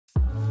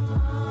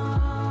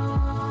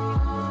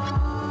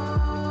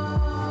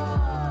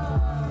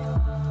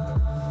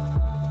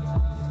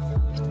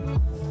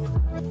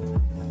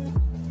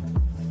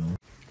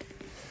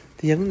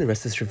The Young and the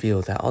Restless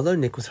reveal that although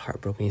Nick was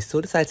heartbroken, he still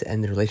decided to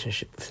end the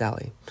relationship with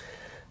Sally.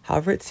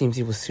 However, it seems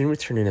he will soon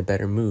return in a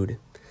better mood.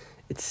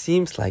 It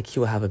seems like he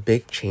will have a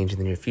big change in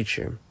the near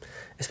future,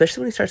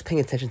 especially when he starts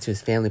paying attention to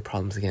his family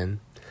problems again.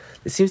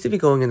 This seems to be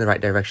going in the right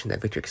direction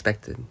that Victor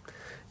expected.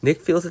 Nick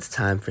feels it's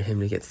time for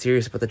him to get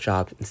serious about the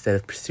job instead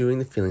of pursuing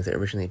the feelings that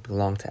originally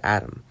belonged to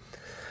Adam.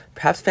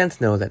 Perhaps fans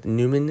know that the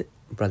Newman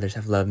brothers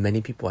have loved many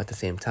people at the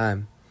same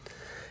time.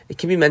 It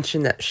can be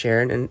mentioned that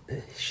Sharon and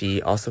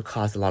she also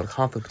caused a lot of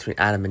conflict between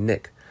Adam and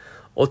Nick.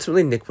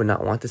 Ultimately, Nick would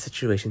not want the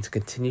situation to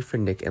continue for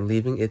Nick, and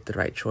leaving it the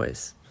right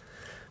choice.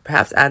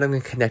 Perhaps Adam can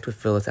connect with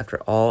Phyllis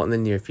after all in the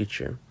near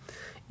future.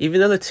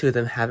 Even though the two of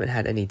them haven't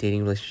had any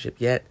dating relationship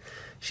yet,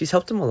 she's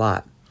helped him a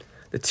lot.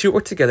 The two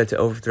work together to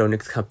overthrow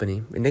Nick's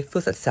company, and Nick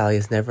feels that Sally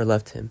has never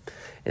loved him,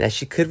 and that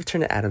she could return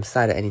to Adam's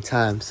side at any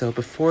time, so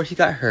before he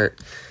got hurt,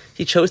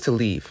 he chose to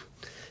leave.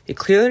 He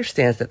clearly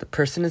understands that the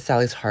person in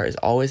Sally's heart is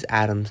always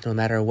Adam's, no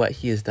matter what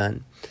he has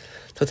done.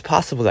 So it's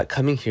possible that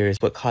coming here is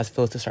what caused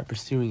Phyllis to start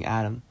pursuing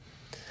Adam.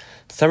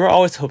 Summer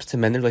always hopes to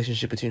mend the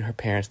relationship between her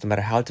parents, no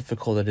matter how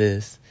difficult it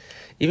is.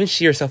 Even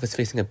she herself is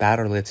facing a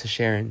battle related to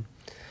Sharon.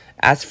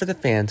 As for the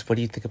fans, what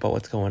do you think about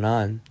what's going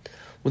on?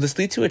 Will this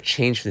lead to a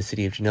change for the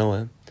city of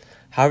Genoa?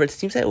 However, it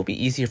seems that it will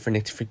be easier for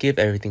Nick to forgive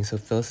everything so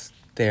Phyllis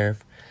there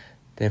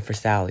than for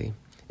Sally.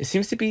 It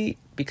seems to be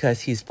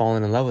because he's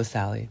fallen in love with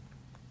Sally.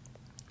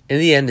 In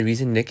the end, the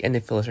reason Nick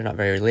and Phyllis are not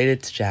very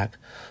related to Jack,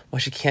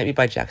 while she can't be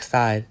by Jack's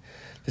side,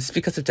 this is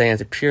because of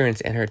Diane's appearance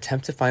and her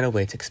attempt to find a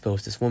way to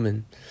expose this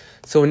woman.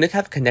 So will Nick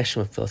have a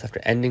connection with Phyllis after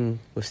ending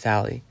with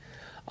Sally?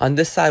 On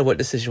this side, what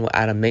decision will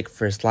Adam make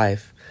for his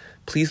life?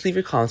 Please leave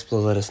your comments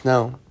below, let us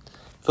know.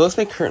 Phyllis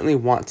may currently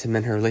want to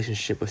mend her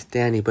relationship with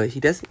Danny, but he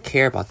doesn't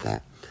care about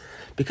that,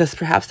 because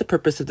perhaps the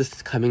purpose of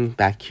this coming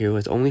back here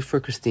was only for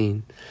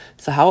Christine.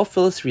 So how will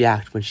Phyllis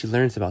react when she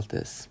learns about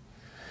this?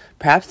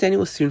 Perhaps Danny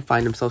will soon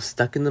find himself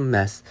stuck in the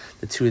mess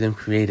the two of them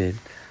created.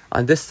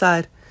 On this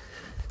side,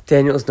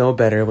 Daniel is no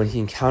better when he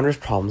encounters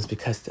problems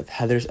because of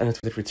Heather's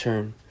unexpected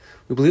return.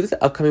 We believe that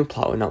the upcoming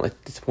plot will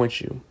not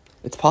disappoint you.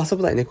 It's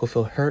possible that Nick will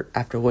feel hurt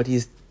after what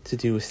he's to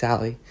do with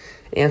Sally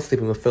and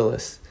sleeping with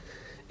Phyllis.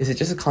 Is it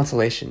just a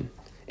consolation?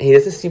 And he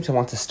doesn't seem to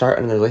want to start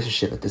another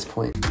relationship at this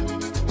point.